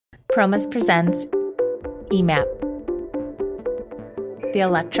Promess presents EMAP, the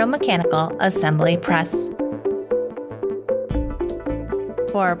Electromechanical Assembly Press.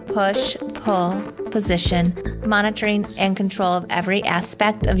 For push, pull, position, monitoring, and control of every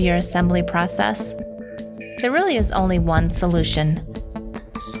aspect of your assembly process, there really is only one solution: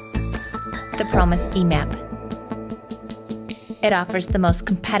 the Promess EMAP. It offers the most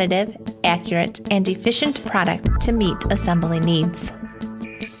competitive, accurate, and efficient product to meet assembly needs.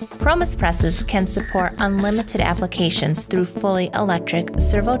 Promess presses can support unlimited applications through fully electric,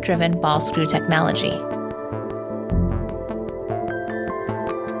 servo-driven ball screw technology.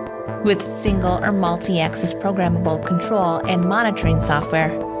 With single or multi-axis programmable control and monitoring software,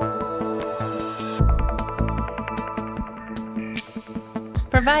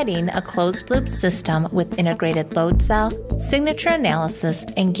 providing a closed-loop system with integrated load cell, signature analysis,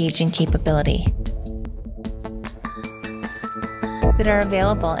 and gauging capability that are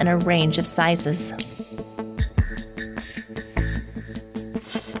available in a range of sizes.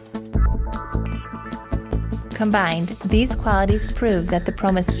 Combined, these qualities prove that the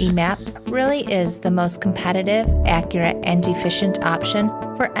Promess EMAP really is the most competitive, accurate, and efficient option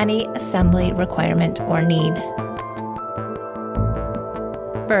for any assembly requirement or need.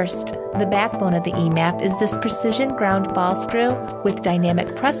 First, the backbone of the EMAP is this precision ground ball screw with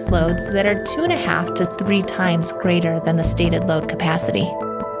dynamic press loads that are 2.5 to 3 times greater than the stated load capacity.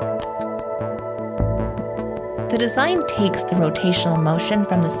 The design takes the rotational motion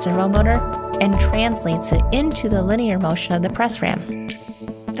from the servo motor and translates it into the linear motion of the press ram.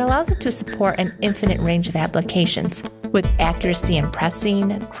 It allows it to support an infinite range of applications, with accuracy in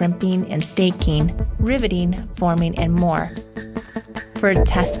pressing, crimping and staking, riveting, forming, and more, for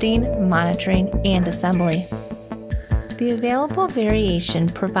testing, monitoring, and assembly. The available variation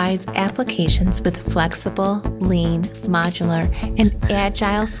provides applications with flexible, lean, modular, and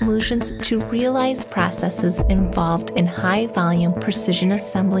agile solutions to realize processes involved in high-volume precision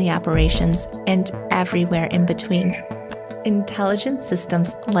assembly operations and everywhere in between. Intelligent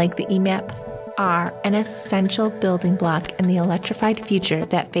systems like the EMAP are an essential building block in the electrified future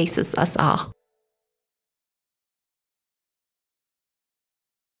that faces us all.